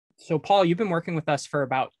So, Paul, you've been working with us for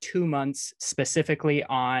about 2 months, specifically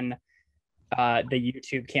on the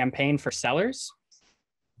YouTube campaign for sellers.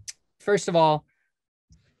 First of all,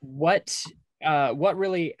 what what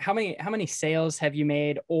really how many sales have you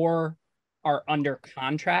made or are under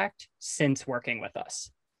contract since working with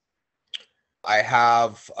us? I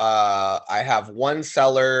have one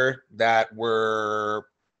seller that we're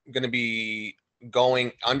going to be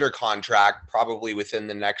going under contract probably within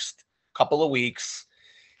the next couple of weeks.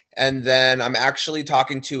 And then I'm actually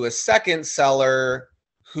talking to a second seller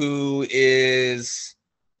who is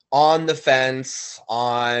on the fence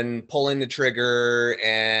on pulling the trigger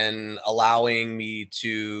and allowing me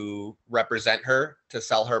to represent her to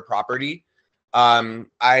sell her property.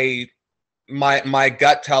 I my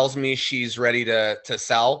gut tells me she's ready to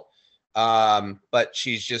sell, but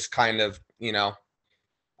she's just kind of not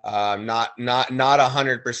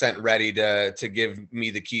 100% ready to give me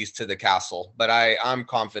the keys to the castle. But I'm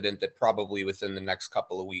confident that probably within the next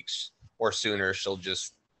couple of weeks or sooner she'll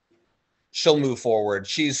move forward.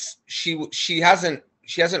 She hasn't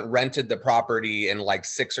rented the property in like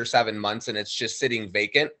 6 or 7 months, and it's just sitting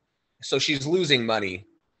vacant, so she's losing money.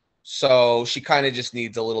 So she kind of just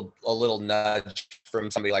needs a little nudge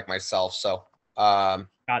from somebody like myself. So Got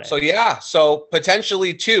it. so yeah, so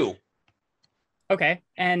potentially two. Okay.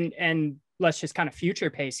 And let's just kind of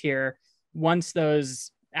future pace here. Once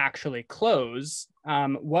those actually close,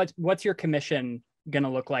 what's your commission going to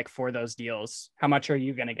look like for those deals? How much are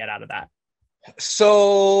you going to get out of that?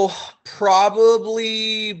 So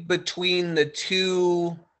probably between the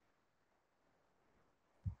two,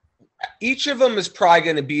 each of them is probably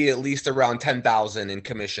going to be at least around 10,000 in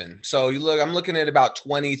commission. So I'm looking at about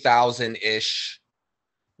 20,000 ish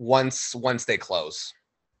once they close.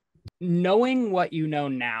 Knowing what you know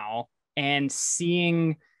now and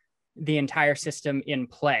seeing the entire system in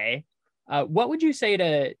play, what would you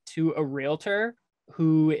say to a realtor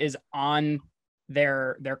who is on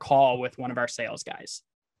their call with one of our sales guys?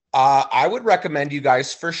 I would recommend you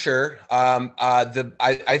guys for sure.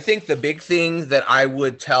 I think the big thing that I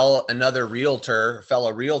would tell another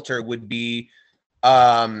fellow realtor, would be,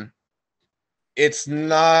 it's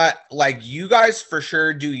not like, you guys for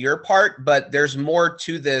sure do your part, but there's more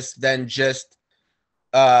to this than just,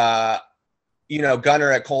 Gunner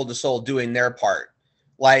at Cold to Soul doing their part.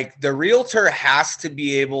 Like, the realtor has to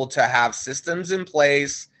be able to have systems in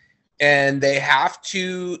place, and they got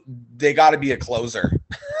to be a closer.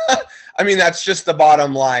 I mean, that's just the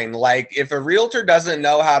bottom line. Like, if a realtor doesn't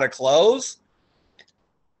know how to close,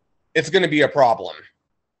 it's going to be a problem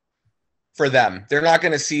for them. They're not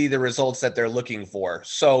going to see the results that they're looking for.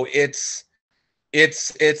 So it's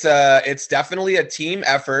definitely a team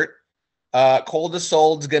effort. Cold to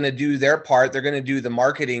Sold's going to do their part. They're going to do the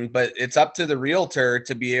marketing, but it's up to the realtor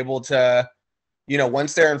to be able to,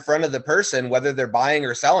 once they're in front of the person, whether they're buying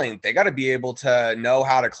or selling, they got to be able to know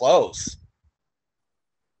how to close.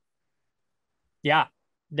 Yeah,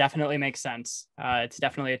 definitely makes sense. It's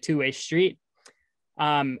definitely a two-way street.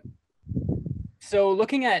 Um, so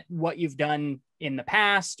looking at what you've done in the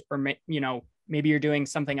past, or maybe you're doing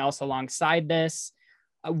something else alongside this,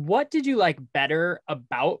 what did you like better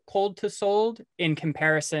about Cold to Sold in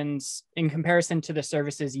comparison to the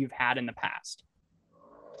services you've had in the past?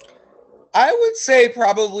 I would say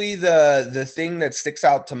probably the thing that sticks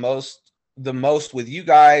out the most with you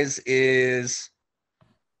guys is,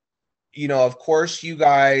 of course, you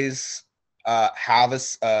guys have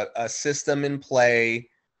a system in play,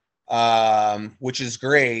 which is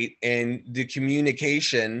great, and the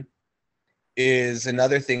communication is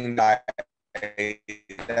another thing that I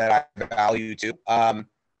value too.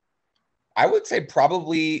 I would say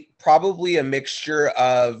probably a mixture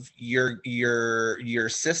of your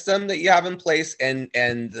system that you have in place, and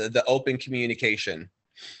the open communication.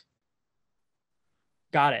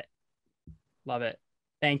 Got it. Love it.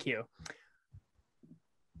 Thank you.